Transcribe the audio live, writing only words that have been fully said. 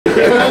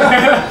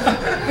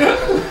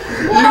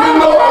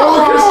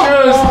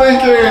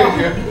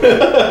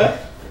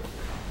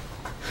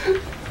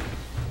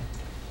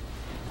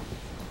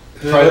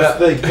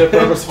they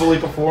purposefully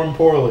perform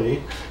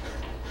poorly.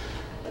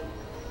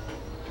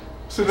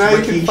 So now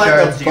you can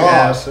fight the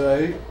boss,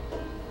 right?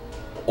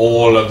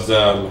 All of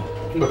them.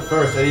 But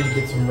first, I need to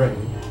get some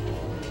rain.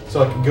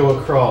 So I can go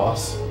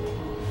across.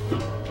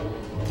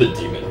 The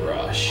Demon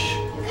Rush.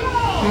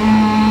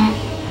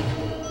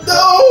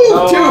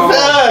 No! Too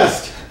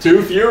fast!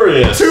 Too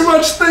furious. Too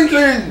much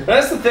thinking!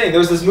 That's the thing.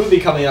 There's this movie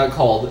coming out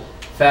called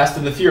Fast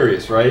and the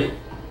Furious, right?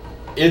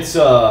 It's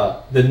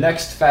the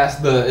next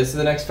Fast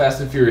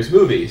and Furious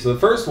movie. So the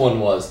first one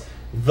was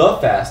The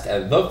Fast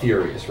and the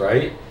Furious,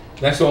 right?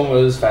 Next one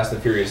was Fast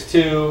and Furious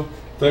 2.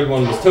 Third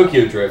one was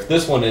Tokyo Drift.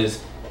 This one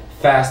is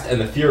Fast and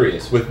the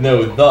Furious with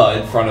no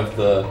 "the" in front of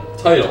the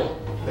title.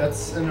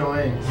 That's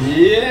annoying.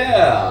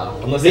 Yeah.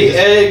 Unless The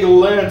Egg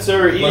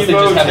Lancer unless they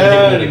Evo just 10.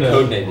 haven't given it a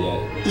code name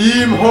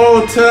yet.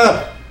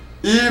 Imhotep!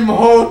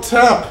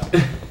 Imhotep!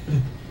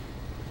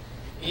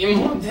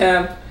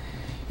 Imhotep,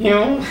 you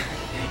know,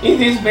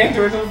 it is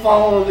better to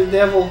follow the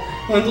devil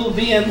than to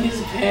be on his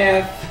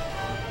path.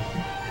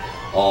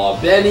 Aw,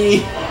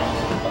 Benny.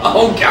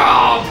 Oh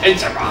god,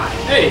 picture mine.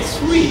 Hey,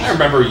 sweet. I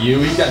remember you.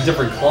 He's got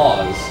different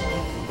claws.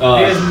 He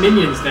has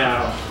minions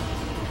now.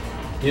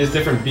 He has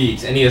different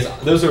beaks, and he has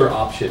those are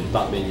options,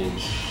 not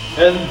minions.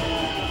 And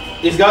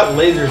he's got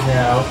lasers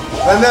now.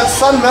 And that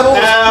sun medal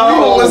is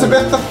Queen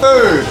Elizabeth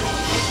III!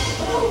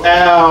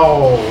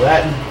 Ow!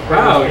 That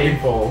Wow, was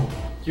painful.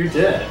 You're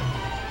dead.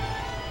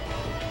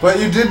 But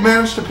you did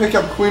manage to pick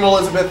up Queen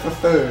Elizabeth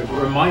III.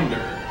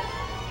 Reminder.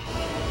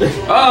 Reminder,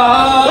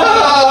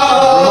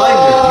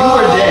 you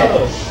are dead.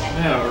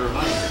 No,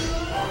 reminder.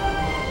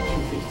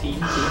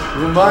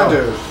 215.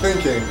 Reminder,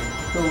 thinking.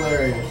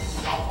 Hilarious.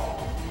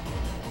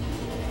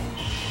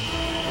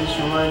 This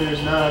reminder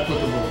is not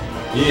applicable.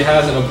 He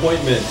has an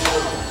appointment.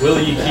 Will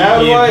you keep How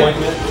the do I-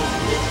 appointment?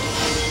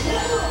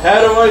 How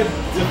do I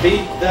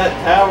defeat that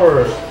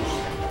tower?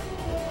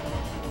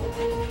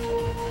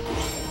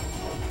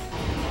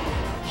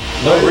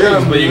 No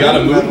rings, but you got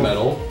a moon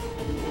medal.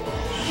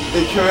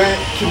 It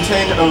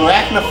contained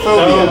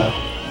arachnophobia.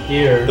 Oh,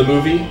 dear. The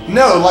movie?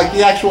 No, like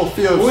the actual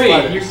field of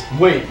spiders.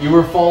 Wait, you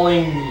were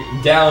falling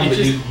down, It but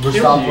you just were killed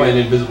stopped you. by an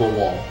invisible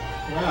wall.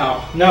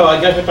 Wow. No,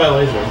 I got hit by a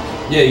laser.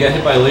 Yeah, you got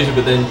hit by a laser,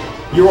 but then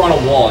you were on a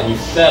wall and you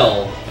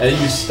fell, and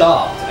then you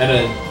stopped at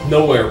a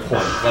nowhere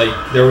point. Like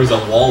there was a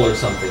wall or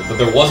something, but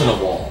there wasn't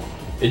a wall.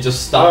 It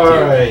just stopped you.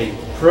 Alright,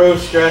 pro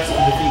strats to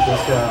defeat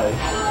this guy.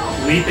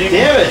 Leaping.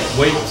 Damn it!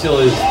 Wait till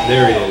his.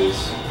 There he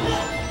is.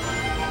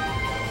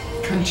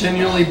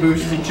 Continually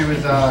boosting to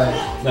his eye.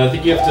 Now I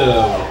think you have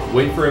to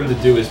wait for him to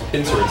do his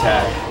pincer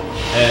attack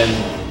and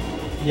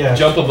Yeah.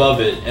 jump above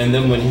it, and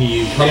then when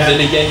he comes in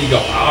again, you go,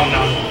 oh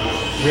no.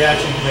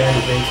 Reaction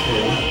command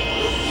basically.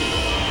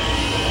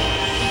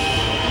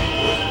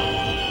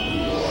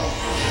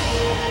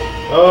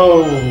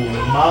 Oh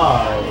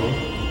my.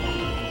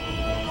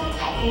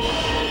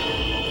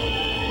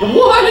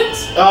 What?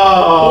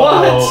 Oh,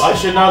 What? I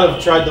should not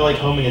have tried to like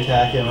homing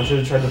attack him. I should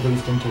have tried to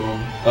boost into him.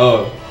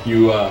 Oh,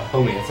 you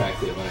homing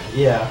attacked it, right?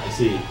 Yeah. I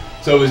see.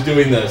 So it was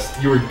doing this.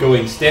 You were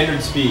going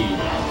standard speed,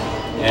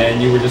 and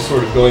you were just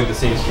sort of going the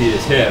same speed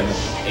as him,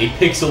 a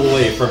pixel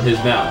away from his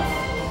mouth.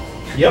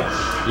 Yep.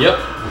 Yep.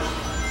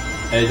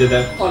 And it did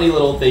that funny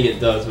little thing it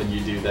does when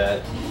you do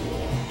that.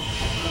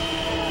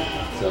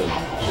 So,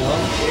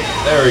 jump.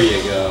 There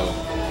you go.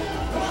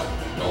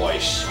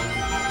 Nice.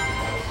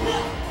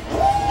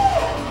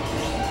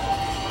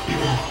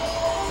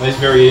 Nice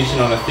variation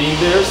on a theme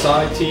there,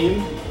 Sonic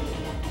Team.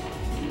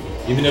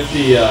 Even if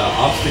the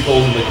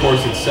obstacles in the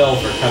course itself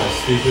are kind of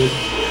stupid.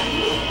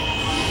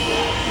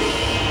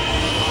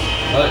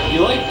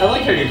 I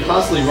like how you're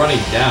constantly running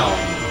down.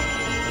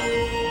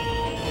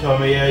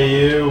 Coming at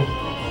you.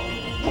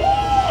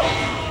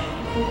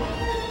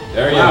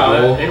 There you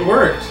Wow, go. it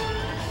worked.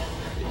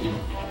 It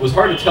was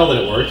hard to tell that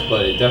it worked,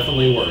 but it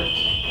definitely worked.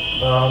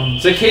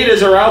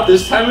 Cicadas are out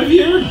this time of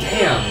year?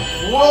 Damn.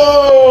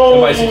 Whoa!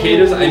 And by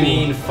cicadas, I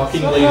mean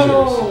fucking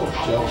lasers.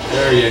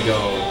 There you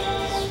go.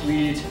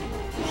 Sweet.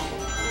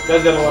 This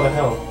guy's got a lot of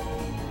health.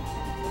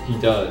 He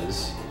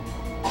does.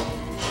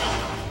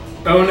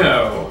 Oh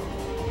no.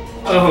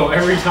 Oh,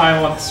 every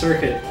time on the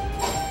circuit.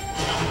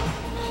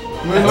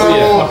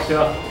 yeah. Fucked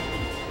up.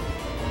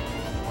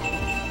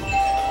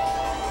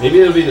 Maybe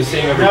it'll be the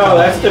same every time. No,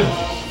 that's to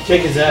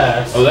kick his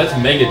ass. Oh, that's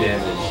mega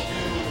damage.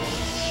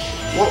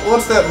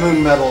 What's that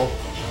moon medal?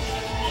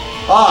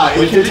 Ah, it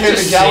Wait, did it contained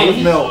just a gallon say?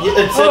 of milk. Yeah,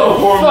 it said Oh,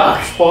 perform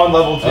fuck. spawn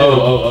level 2.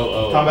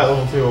 Oh. Combat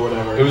level 2 or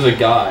whatever. It was a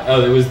guy.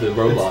 Oh, it was the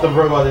robot. It's the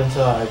robot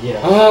inside, yeah.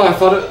 Oh, I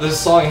thought this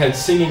song had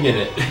singing in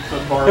it. The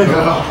bar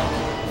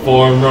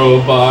Form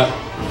robot,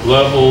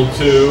 level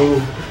 2.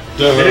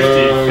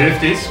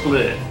 50-50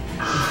 split.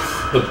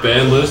 The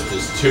band list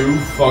is too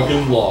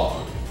fucking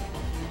long.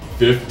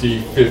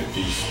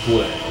 50-50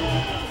 split.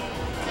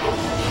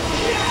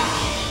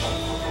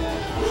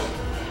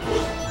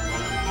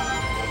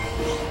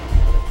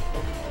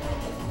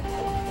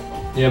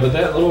 Yeah, but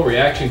that little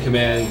reaction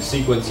command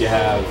sequence you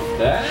have,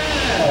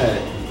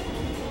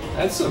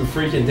 that's some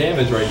freaking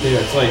damage right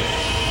there. It's like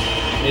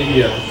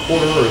maybe a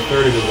quarter or a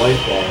third of his life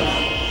bar.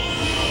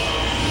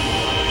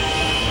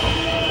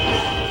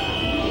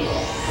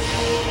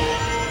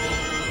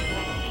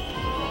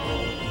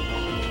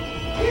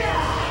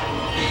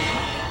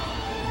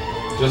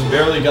 Just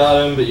barely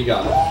got him, but you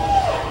got him.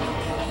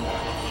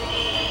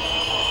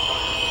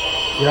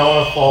 You don't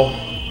want to fall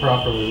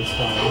properly this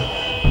time.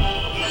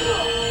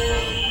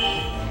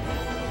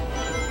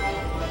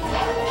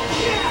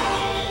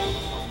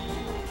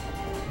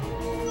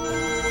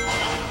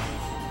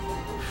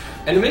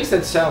 And it makes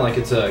that sound like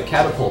it's a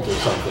catapult or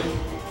something.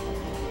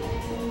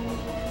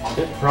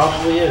 It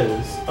probably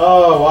is.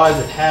 Oh, why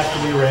does it have to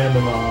be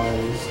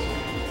randomized?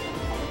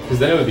 Because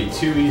then it would be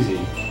too easy.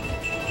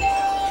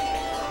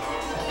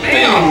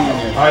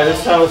 Alright,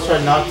 this time let's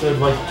try not to,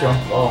 like,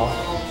 jump off.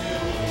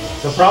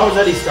 The problem is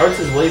that he starts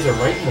his laser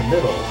right in the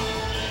middle.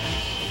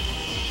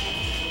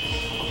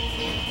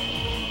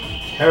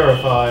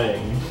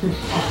 Terrifying.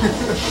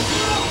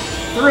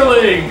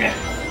 Thrilling!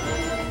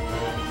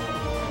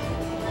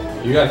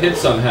 You got hit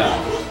somehow.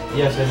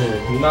 Yes, I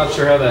did. I'm not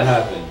sure how that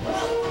happened.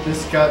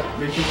 This got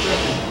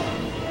reconstructed.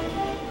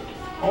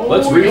 Oh,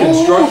 Let's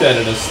reconstruct that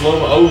in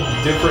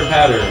a different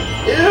pattern.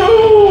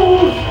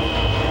 Ew!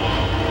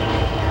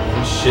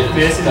 And shit.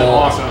 This is fall.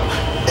 awesome.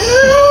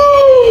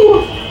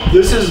 Ew!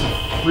 This is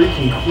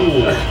freaking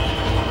cool.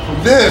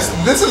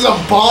 This is a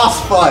boss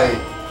fight.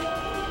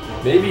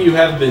 Maybe you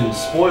have been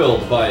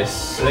spoiled by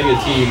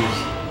Sega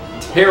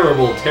Team's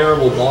terrible,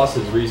 terrible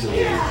bosses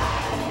recently.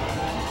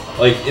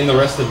 Like, in the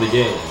rest of the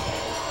game.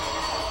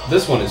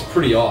 This one is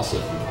pretty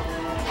awesome.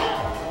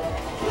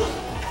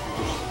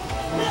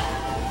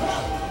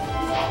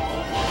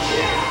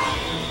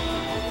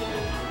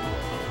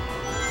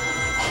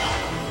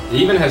 It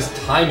even has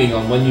timing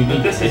on when you need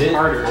to This hit is it.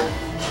 harder.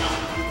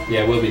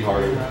 Yeah, it will be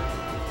harder.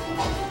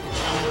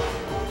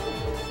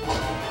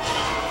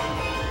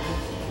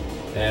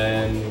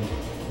 And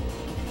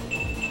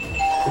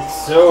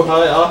It's so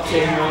high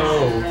octane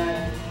though.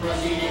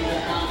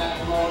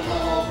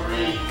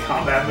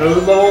 Combat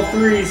mode level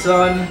 3,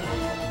 son.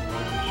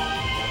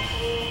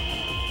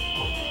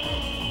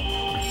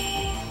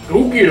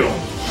 Go get him.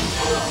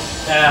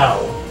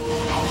 Ow.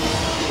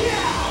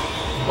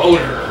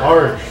 Boner.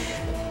 Harsh.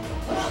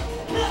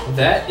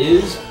 that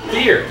is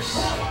fierce.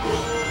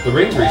 The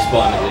rings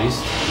respawn at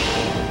least.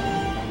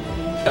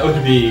 That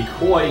would be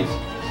quite.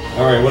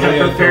 Alright, what are we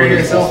gonna throw Prepare in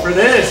yourself for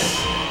this.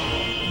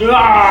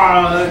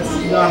 Ah, it's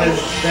not as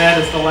bad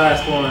as the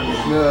last one.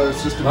 No,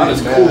 it's just a Not big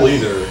as mess. cool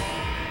either.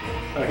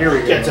 Oh, here we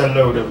go. Get a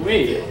load of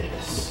Wait.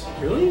 this.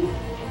 Really?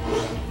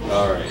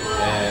 Alright,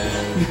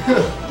 and.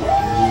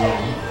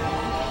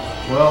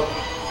 Well,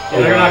 Yeah,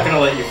 they're not gonna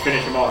let you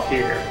finish him off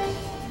here.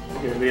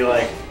 They're gonna be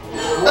like,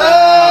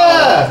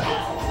 Ah!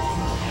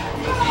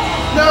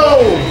 No!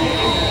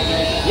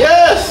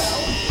 Yes!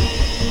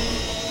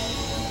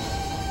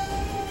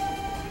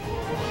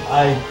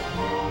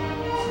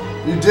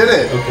 you did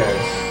it. Okay.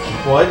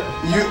 What?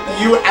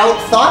 You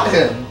outthought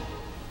him.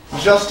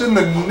 Just in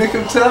the nick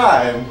of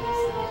time.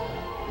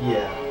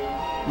 Yeah.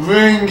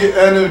 Ring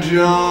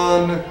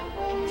Energon.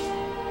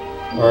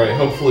 Alright,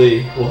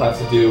 hopefully we'll have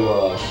to do.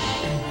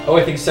 Oh,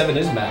 I think 7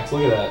 is max.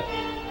 Look at that.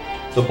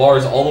 The bar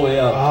is all the way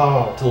up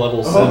Oh. to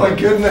level 7. Oh my We'll have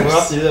to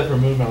goodness. do that for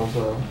moon medals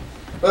though.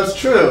 That's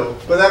true,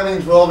 but that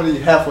means we're already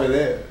halfway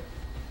there.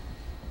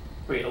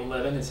 wait,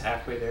 11 is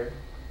halfway there?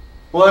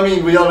 Well, I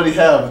mean, we already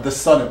have the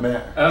sun at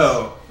max.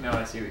 Oh, no,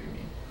 I see what you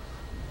mean.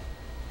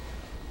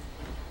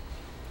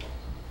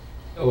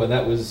 Oh, and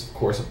that was, of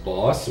course, a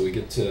boss, so we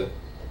get to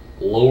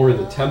lower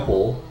the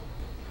temple.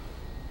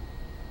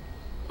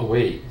 Oh,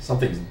 wait.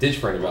 Something's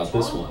different about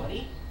this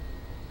one.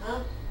 Huh?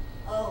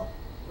 Oh,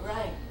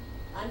 right.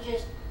 I'm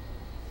just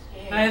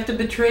scared. I have to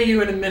betray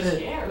you in a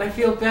minute, and I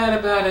feel bad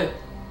about it.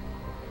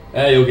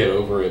 Eh, you'll get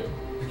over it.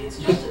 It's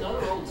just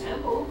another old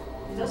temple.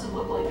 It doesn't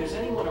look like there's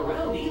anyone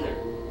around either.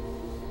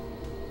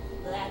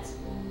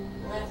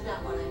 That's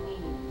not what I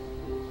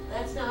mean.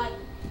 That's not.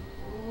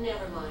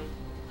 Never mind.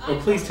 Oh,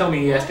 please tell me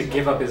he has to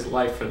give up his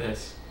life for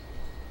this.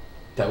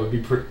 That would be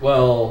pretty.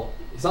 Well,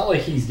 it's not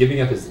like he's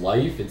giving up his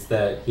life, it's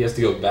that he has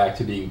to go back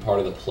to being part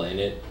of the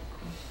planet.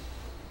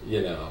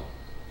 You know.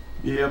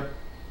 Yep.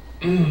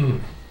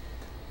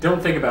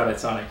 Don't think about it,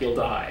 Sonic. You'll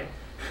die.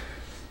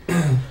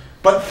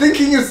 But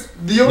thinking is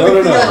the No,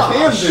 only no, thing no. I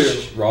can do.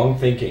 Shh, wrong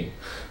thinking.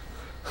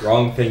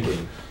 Wrong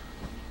thinking.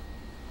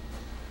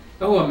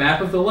 Oh, a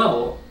map of the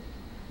level.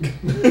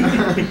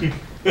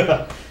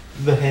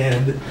 The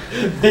hand.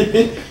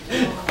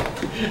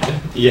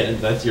 Yeah,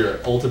 that's your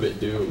ultimate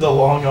doom. The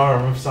long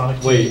arm of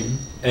Sonic Wait, Team.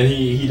 and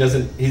he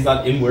doesn't. He's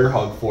not in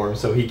werehog form,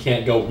 so he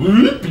can't go.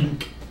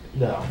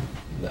 No.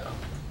 No.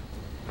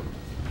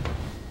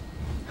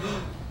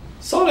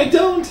 Sonic,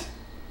 don't!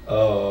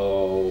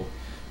 Oh.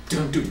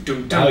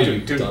 Now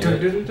you've done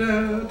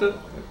it.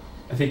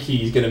 I think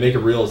he's gonna make a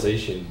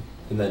realization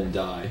and then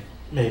die.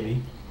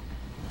 Maybe.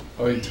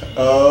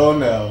 Oh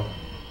no.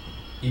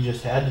 You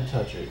just had to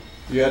touch it.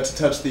 You had to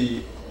touch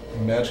the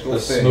magical A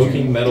thing.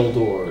 smoking metal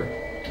door.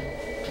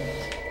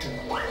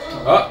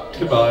 Ah,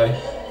 goodbye.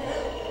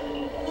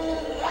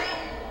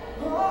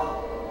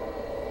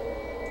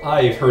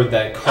 I've heard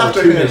that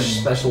After him. cartoonish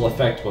special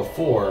effect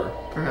before.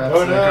 Perhaps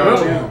Oh, in a no.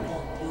 cartoon.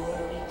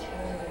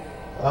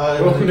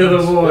 Welcome to the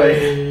void.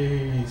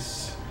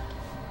 Space.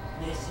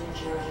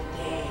 Messenger of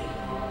day,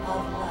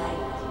 of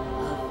light.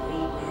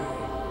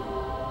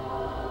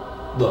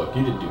 fuck?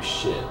 You didn't do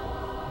shit.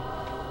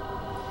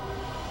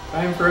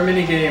 Time for a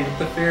minigame with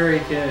the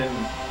Fairykin.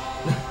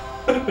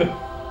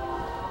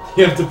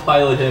 You have to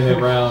pilot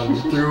him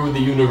around through the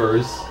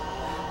universe.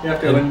 You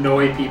have to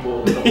annoy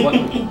people with a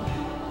button.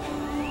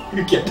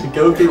 You get to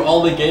go through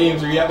all the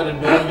games where you have an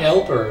annoying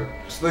helper.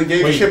 So they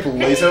gave Wait. Chip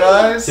laser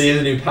eyes? So he has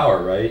a new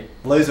power, right?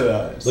 Laser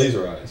eyes.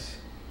 Laser eyes.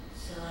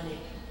 Sonic,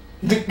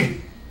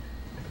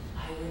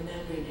 I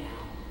remember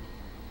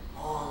now.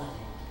 All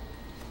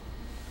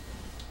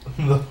of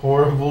it. The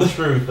horrible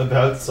truth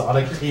about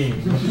Sonic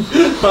Team.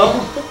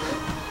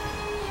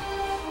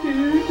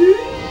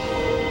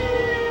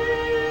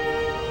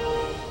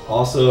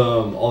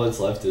 Awesome. All that's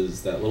left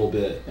is that little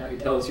bit. Now he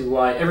tells you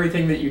why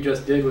everything that you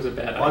just did was a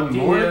bad One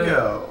idea. more to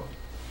go.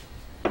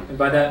 And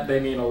by that they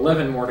mean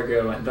 11 more to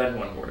go and then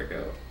 1 more to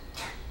go.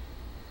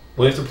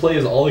 What you have to play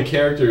is all the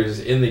characters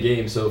in the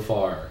game so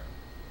far.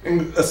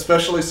 And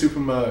especially Super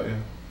Mario.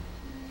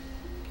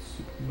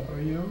 Super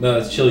Mario? No,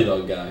 it's Chili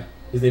Dog Guy.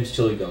 His name's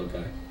Chili Dog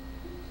Guy.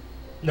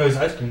 No, he's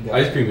Ice Cream Guy.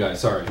 Ice Cream Guy,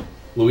 sorry.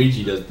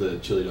 Luigi does the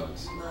chili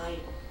dogs.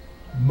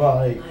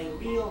 My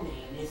real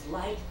name is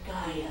Light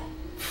Gaia.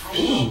 I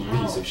Ooh,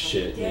 know piece of power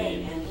shit from the day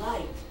name. and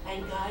light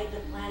and guide the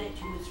planet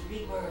to its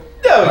rebirth.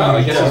 No, Wow, I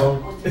you guess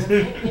don't. Was the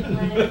protected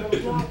planet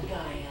from Dark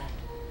Gaia.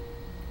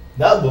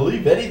 Not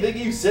believe anything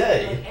you But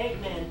say.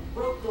 Eggman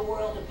broke the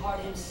world apart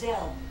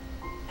himself.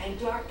 And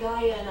Dark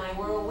Gaia and I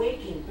were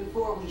awakened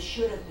before we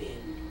should have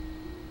been.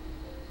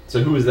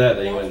 So who was that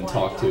you That's went and why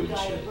talked to Dark and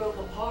Gaia shit? broke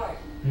apart.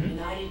 Hmm?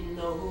 And I didn't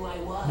know who I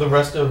was. The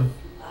rest of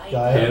I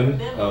Gaia? didn't Him?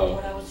 remember Oh.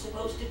 what I was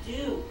supposed to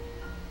do.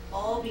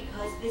 All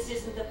because this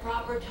isn't the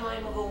proper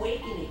time of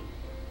awakening.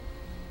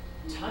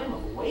 Time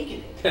of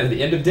awakening? At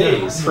the end of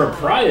days.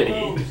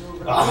 Propriety.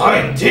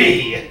 Behind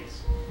D.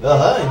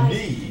 Behind To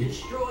D.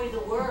 destroy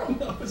the world.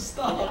 No, And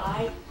stop.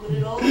 I put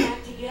it all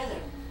back together.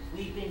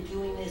 We've been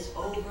doing this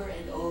over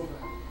and over,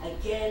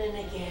 again and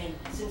again,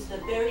 since the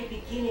very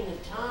beginning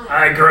of time.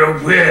 I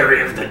grow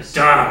weary of the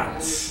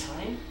dance.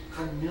 Time?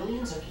 For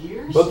millions of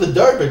years? But the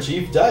DARPA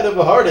chief died of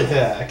a heart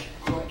attack.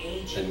 For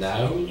ages And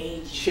now,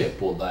 ages.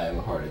 Chip will die of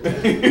a heart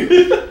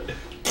attack.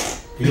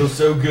 Feels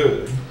so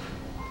good.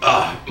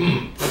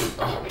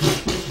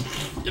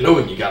 You know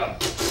when you gotta...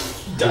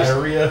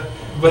 Diarrhea.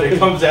 But it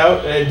comes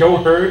out and it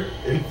don't hurt.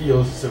 It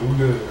feels so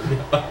good.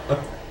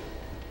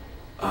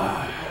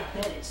 I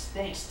bet it's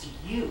thanks to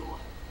you.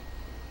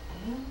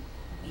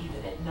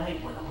 Even at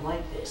night when I'm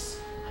like this,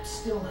 I'm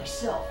still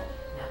myself,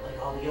 not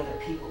like all the other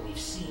people we've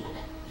seen.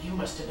 You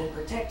must have been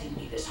protecting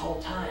me this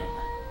whole time.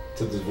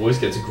 So his voice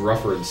gets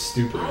gruffer and I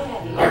stupider.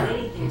 haven't done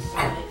anything,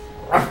 Sonic.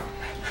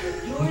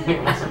 You're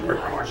the reason you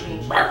have to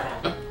change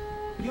around.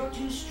 You're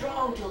too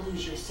strong to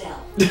lose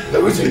yourself.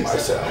 Losing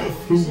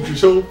myself. Lose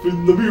yourself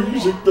in the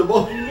music, the You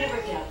never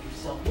doubt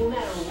yourself, no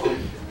matter what.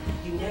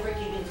 You never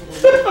give in to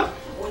the light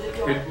or the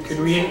darkness. Could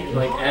we inside your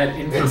like heart. add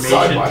information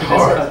Inside to my this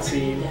heart.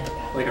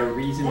 cutscene? Like a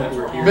reason that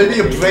we're here? Maybe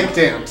a Maybe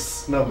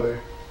breakdance number.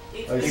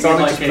 It's Like Maybe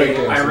Sonic's like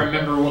breakdancing. I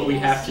remember what we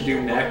have to do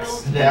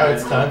next. Now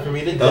it's time for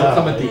me to That'll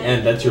come at die. the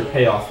end. That's your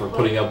payoff for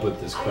putting up with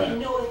this I crap.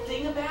 didn't know a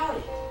thing about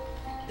it.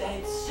 That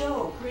it's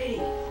so pretty,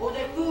 or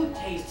that food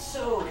tastes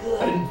so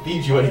good. I didn't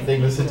feed you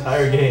anything this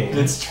entire game.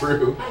 It's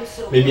true. I'm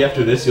so Maybe glad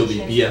after this you'll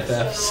be I shared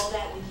BFFs. all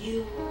that with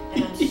you,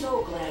 and I'm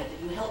so glad that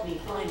you helped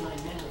me find my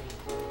memory.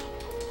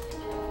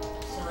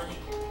 Sonic,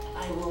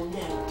 I will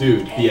never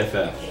Dude, ever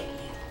BFF. forget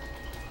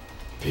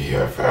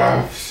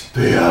BFFs.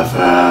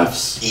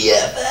 BFFs.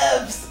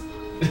 BFFs!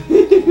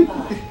 you. Bye,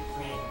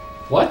 friend.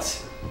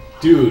 What?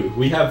 Dude,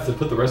 we have to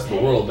put the rest of the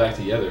world back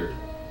together.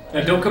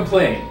 And don't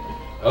complain.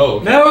 Oh.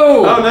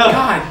 No! Oh no!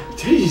 God!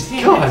 Jeez,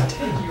 Damn God. it,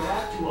 You're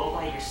off to all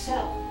by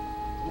yourself.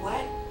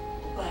 What?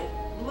 But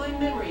my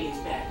memory is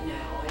back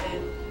now,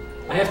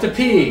 and I have to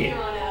pee. here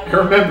on out, I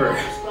remember. I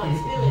have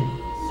responsibility.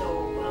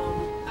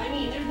 So, I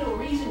mean, there's no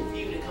reason for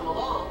you to come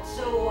along.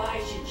 So I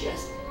should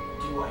just.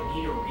 Do I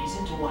need a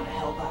reason to want to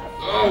help out a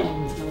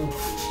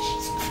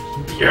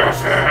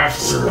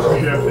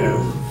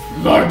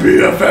My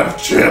BFF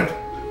Chip.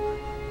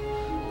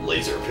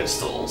 Laser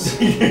pistols.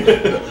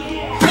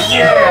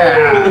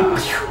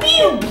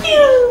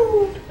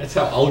 That's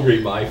how I'll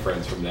greet my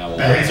friends from now on.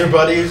 Laser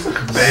buddies.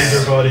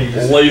 Laser buddies.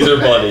 Laser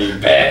buddy,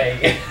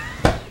 bang.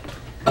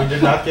 We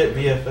did not get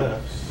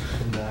BFFs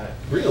from that.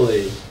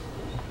 Really?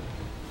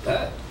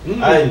 That.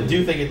 I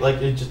do think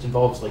it just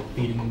involves like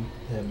feeding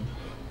him.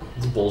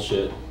 It's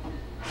bullshit.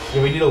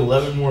 Yeah, we need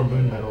 11 more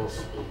moon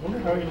medals. I wonder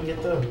how we're gonna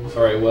get those.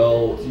 All right.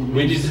 Well,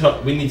 we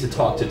need to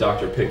talk to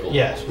Dr. Pickle.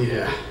 Yes, we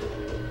do.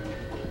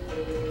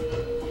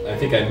 I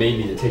think I may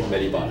need to take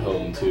Medibot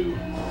home too.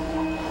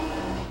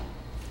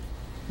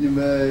 You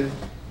may.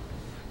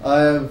 I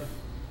have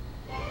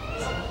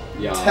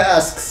Yeah.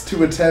 tasks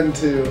to attend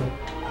to.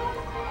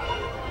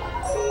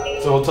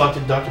 So we'll talk to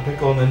Dr.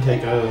 Pickle and then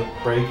take a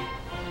break.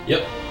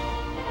 Yep.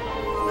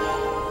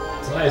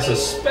 So I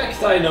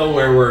suspect I know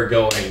where we're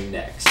going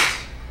next.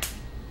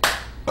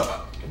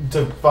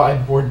 To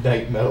find more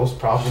night medals,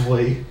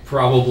 probably.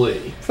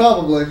 Probably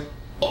Probably.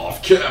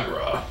 off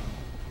camera.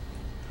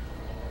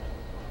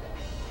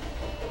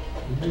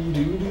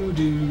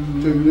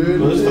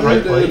 this is the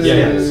right place.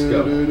 Yeah, let's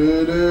go.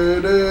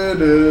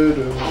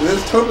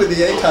 This is totally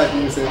the A-type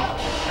music.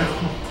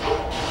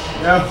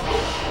 No.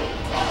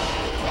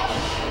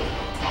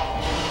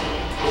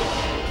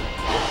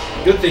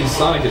 Good thing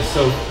Sonic is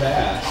so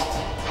fast.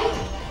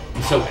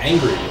 He's so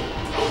angry.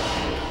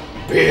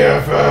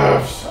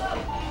 BFFs.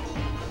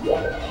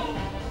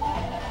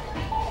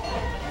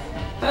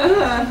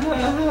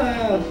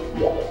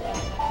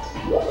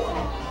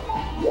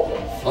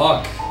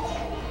 Fuck.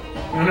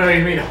 No,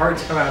 you made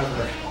hearts come out of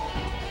her.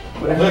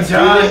 What have Let's you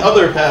do the done?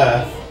 other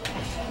path.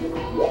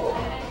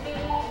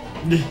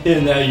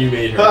 And now you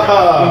made her.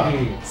 Haha.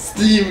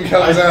 Steam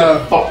comes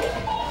out. Fuck.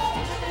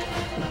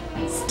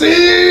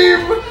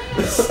 Steam!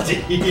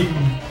 Steam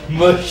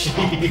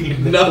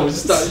machine. No,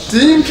 stop.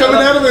 Steam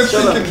coming out of her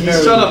thinking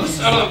nose. Shut up,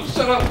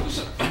 shut up.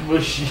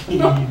 Machine.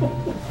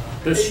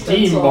 The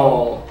steam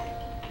ball.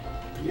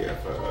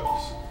 BFFs.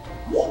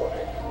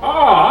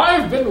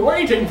 I've been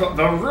waiting for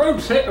the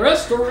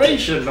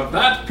restoration of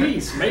that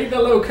piece made the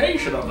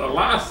location of the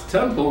last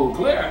temple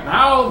clear.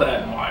 Now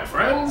then, my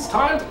friends,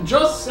 time to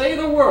just say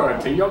the word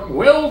to young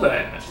Will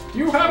then. Do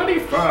you have any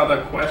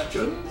further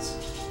questions?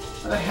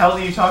 How the hell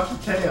do you talk to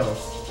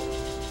Tails?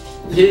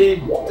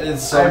 He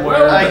is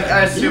somewhere.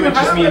 I assume it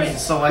just means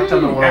select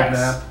on the world Yes.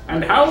 map.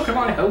 And how can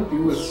I help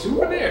you with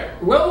souvenir?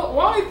 Well,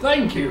 why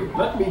thank you.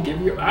 Let me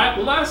give you, at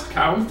last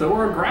count, there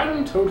were a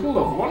grand total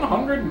of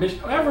 100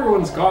 missions.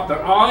 Everyone's got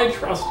their, I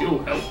trust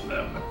you'll help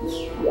them.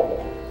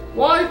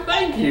 Why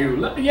thank you.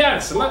 Let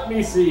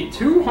me see.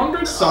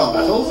 200 sun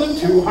metals and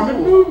 200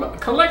 moon.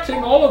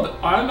 Collecting all of them.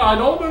 And I'd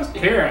almost,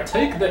 here,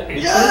 take the,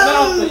 it turns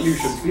out that you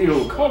should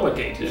feel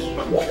collocated,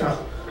 but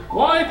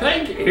why,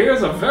 thank you.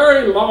 Here's a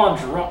very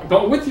large rock,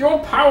 but with your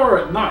power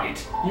at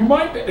night, you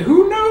might be,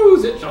 who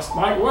knows, it just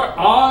might work.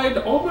 I'd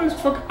almost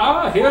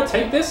forgot. Here,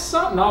 take this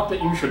sun. Not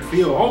that you should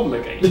feel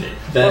obligated.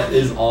 That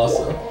is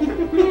awesome.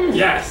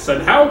 Yes,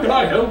 and how can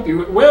I help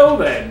you? Well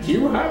then, do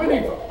you have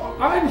any,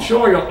 I'm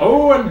sure you'll,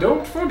 oh, and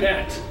don't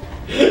forget.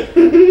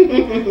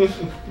 Maybe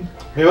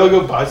I'll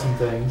go buy some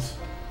things.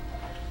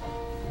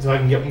 So I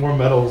can get more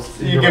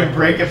medals. You can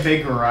break a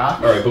big rock.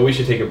 Alright, but we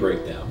should take a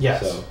break now.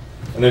 Yes. So.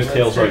 And there's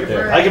Tails right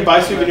there. I can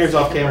buy souvenirs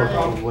off camera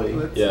probably.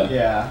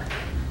 Yeah.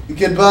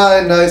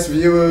 Goodbye, nice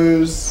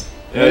viewers.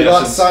 Yeah,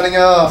 Medibot signing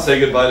off. Say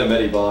goodbye to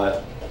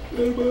Medibot.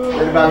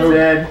 Medibot's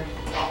dead.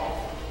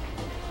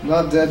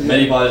 Not dead yet.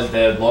 Medibot is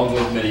dead. Long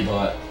live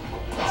Medibot.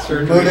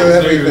 Murder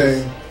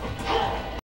everything.